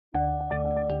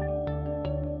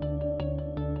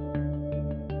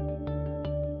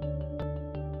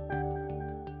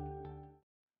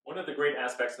great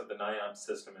aspects of the NAIOMT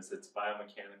system is its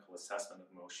biomechanical assessment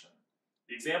of motion.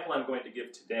 The example I'm going to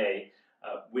give today,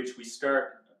 which we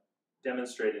start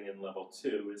demonstrating in level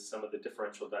 2, is some of the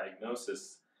differential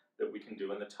diagnosis that we can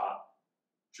do in the top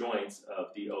joints of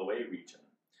the OA region.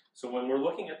 So when we're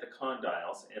looking at the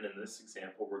condyles, and in this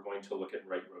example we're going to look at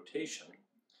right rotation,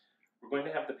 we're going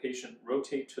to have the patient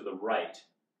rotate to the right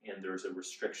and there's a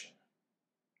restriction.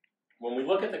 When we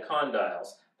look at the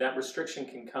condyles, that restriction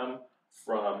can come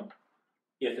from,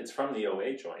 if it's from the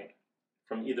OA joint,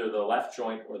 from either the left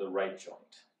joint or the right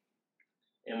joint.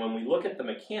 And when we look at the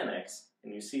mechanics,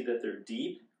 and you see that they're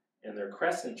deep and they're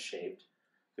crescent shaped,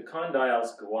 the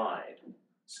condyles glide.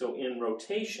 So in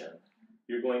rotation,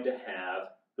 you're going to have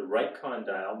the right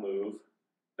condyle move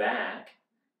back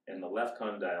and the left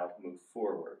condyle move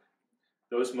forward.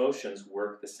 Those motions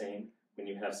work the same when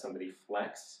you have somebody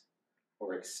flex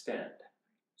or extend.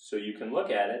 So you can look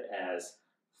at it as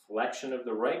flexion of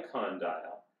the right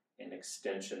condyle and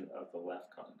extension of the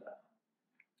left condyle.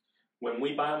 When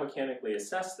we biomechanically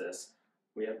assess this,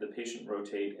 we have the patient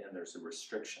rotate and there's a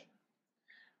restriction.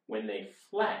 When they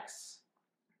flex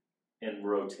and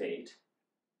rotate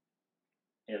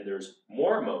and there's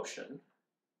more motion,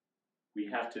 we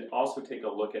have to also take a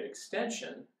look at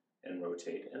extension and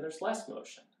rotate and there's less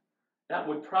motion. That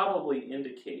would probably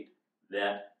indicate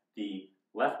that the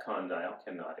left condyle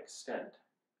cannot extend.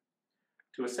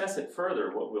 To assess it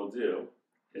further, what we'll do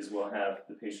is we'll have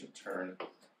the patient turn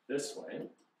this way,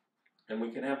 and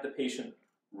we can have the patient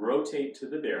rotate to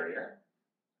the barrier.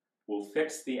 We'll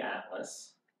fix the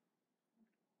atlas,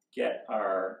 get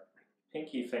our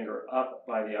pinky finger up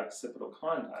by the occipital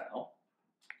condyle.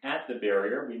 At the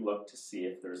barrier, we look to see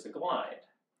if there's a glide.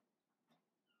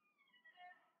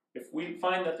 If we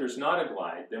find that there's not a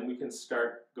glide, then we can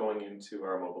start going into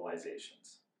our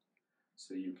mobilizations.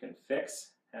 So you can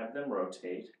fix, have them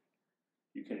rotate.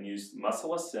 You can use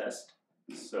muscle assist,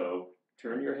 so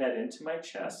turn your head into my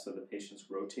chest so the patient's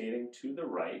rotating to the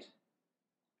right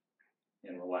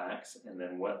and relax. And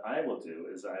then what I will do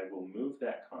is I will move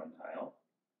that condyle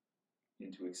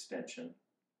into extension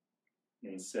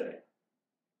in sitting.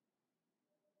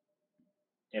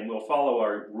 And we'll follow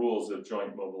our rules of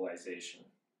joint mobilization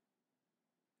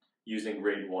using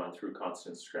grade 1 through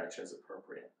constant stretch as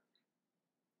appropriate.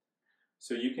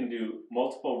 So you can do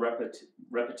multiple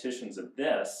repetitions of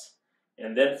this,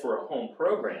 and then for a home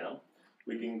program,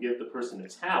 we can give the person a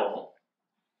towel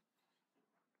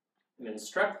and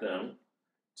instruct them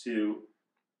to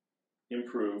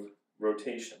improve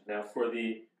rotation. Now for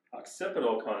the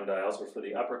occipital condyles or for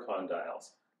the upper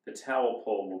condyles, the towel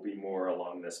pull will be more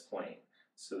along this plane.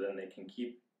 So then they can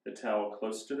keep the towel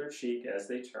close to their cheek as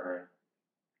they turn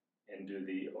and do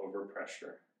the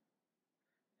overpressure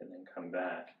and then come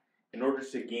back in order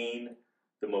to gain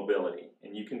the mobility.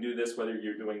 And you can do this whether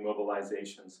you're doing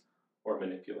mobilizations or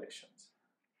manipulations.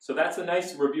 So that's a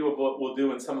nice review of what we'll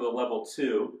do in some of the level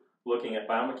 2, looking at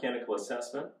biomechanical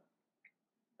assessment,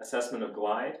 assessment of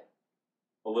glide,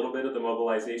 a little bit of the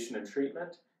mobilization and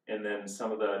treatment, and then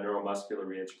some of the neuromuscular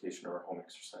reeducation or home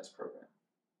exercise program.